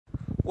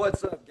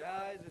What's up,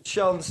 guys? It's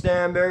Sheldon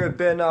Stanberry of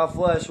Bitten Off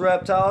Flesh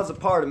Reptiles, a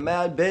part of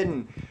Mad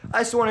Bitten. I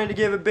just wanted to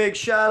give a big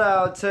shout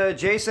out to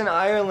Jason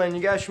Ireland.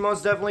 You guys should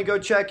most definitely go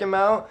check him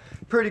out.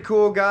 Pretty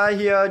cool guy.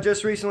 He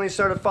just recently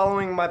started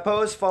following my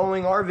posts,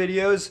 following our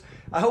videos.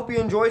 I hope he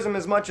enjoys them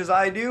as much as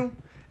I do.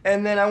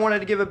 And then I wanted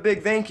to give a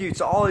big thank you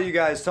to all of you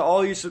guys, to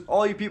all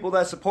you people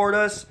that support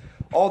us,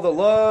 all the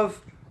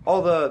love,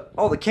 all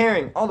the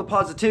caring, all the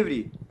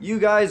positivity. You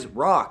guys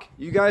rock.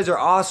 You guys are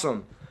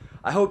awesome.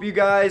 I hope you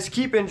guys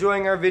keep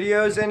enjoying our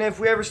videos, and if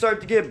we ever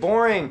start to get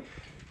boring,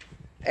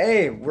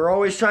 hey, we're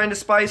always trying to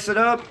spice it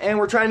up, and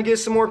we're trying to get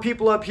some more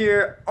people up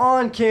here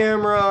on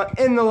camera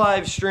in the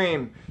live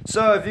stream.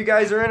 So if you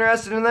guys are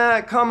interested in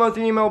that, comment with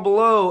an email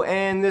below,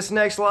 and this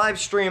next live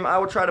stream, I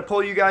will try to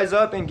pull you guys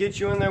up and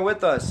get you in there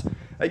with us.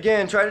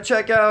 Again, try to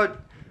check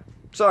out,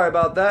 sorry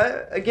about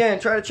that, again,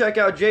 try to check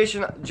out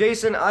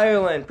Jason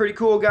Ireland. Pretty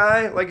cool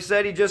guy. Like I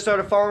said, he just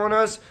started following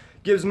us,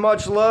 gives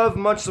much love,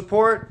 much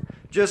support.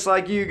 Just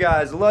like you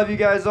guys. Love you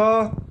guys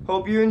all.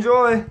 Hope you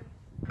enjoy.